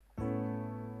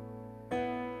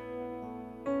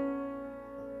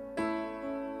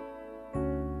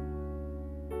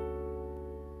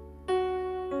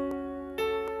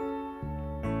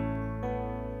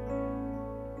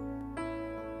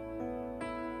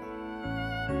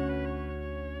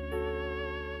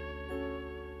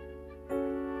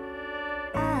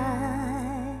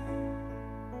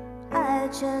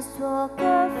just woke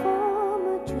up from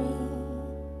a dream,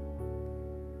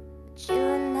 but you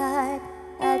and I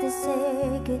had to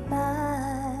say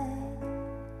goodbye,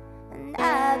 and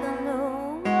I don't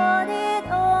know what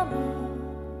it all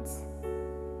means,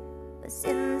 but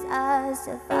since I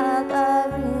survived I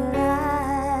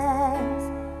realize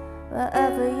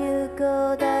wherever you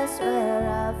go that's where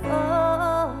I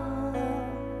fall.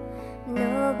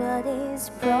 Nobody's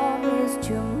promised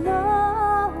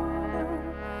tomorrow,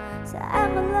 so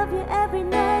I'ma love you every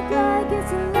night like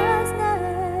it's the last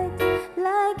night,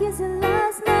 like it's the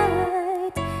last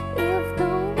night. If the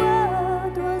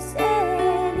world was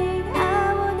ending,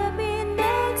 I wanna be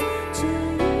next to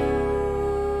you.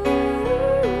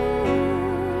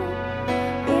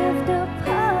 If the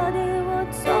party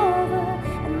was over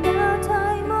and our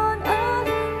time on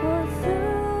earth was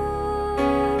through,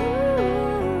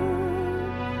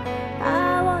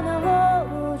 I wanna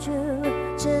hold you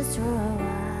just for a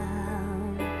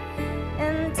while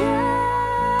and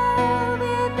tell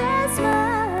me that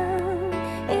smile.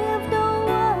 If the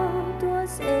world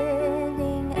was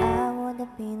ending, I wanna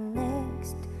be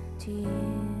next to you.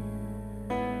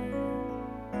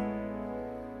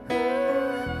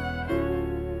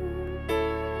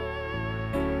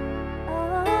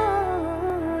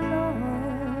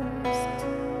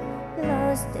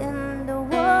 Lost in the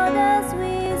world as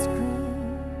we scream.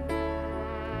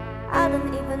 I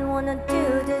don't even wanna do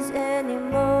this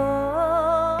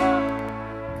anymore,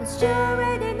 'cause you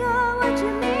already know what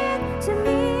you mean to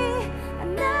me, and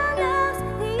now love's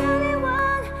the only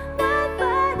one we're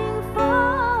fighting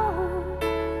for.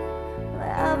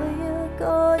 Wherever you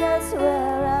go, that's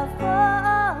where I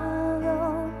follow.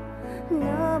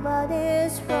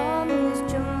 Nobody's promised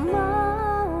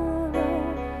tomorrow,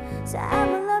 so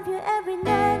I'ma love you every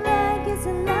night like it's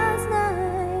the last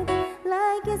night,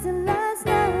 like it's the last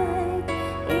night.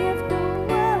 If the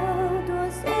world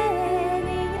was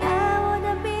ending, I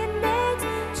wanna be next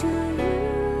to you.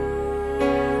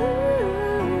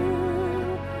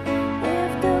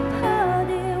 If the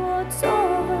party was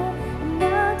over and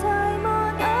our time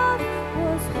on earth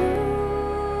was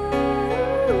through,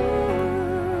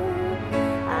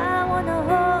 I wanna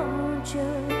hold you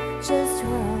just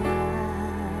for a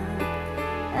while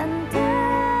and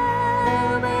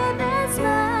tell me that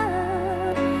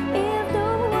smile. If the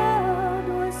world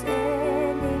was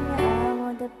ending, I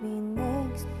wanna be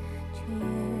next to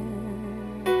you,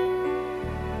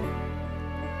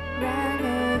 right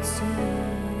next to you.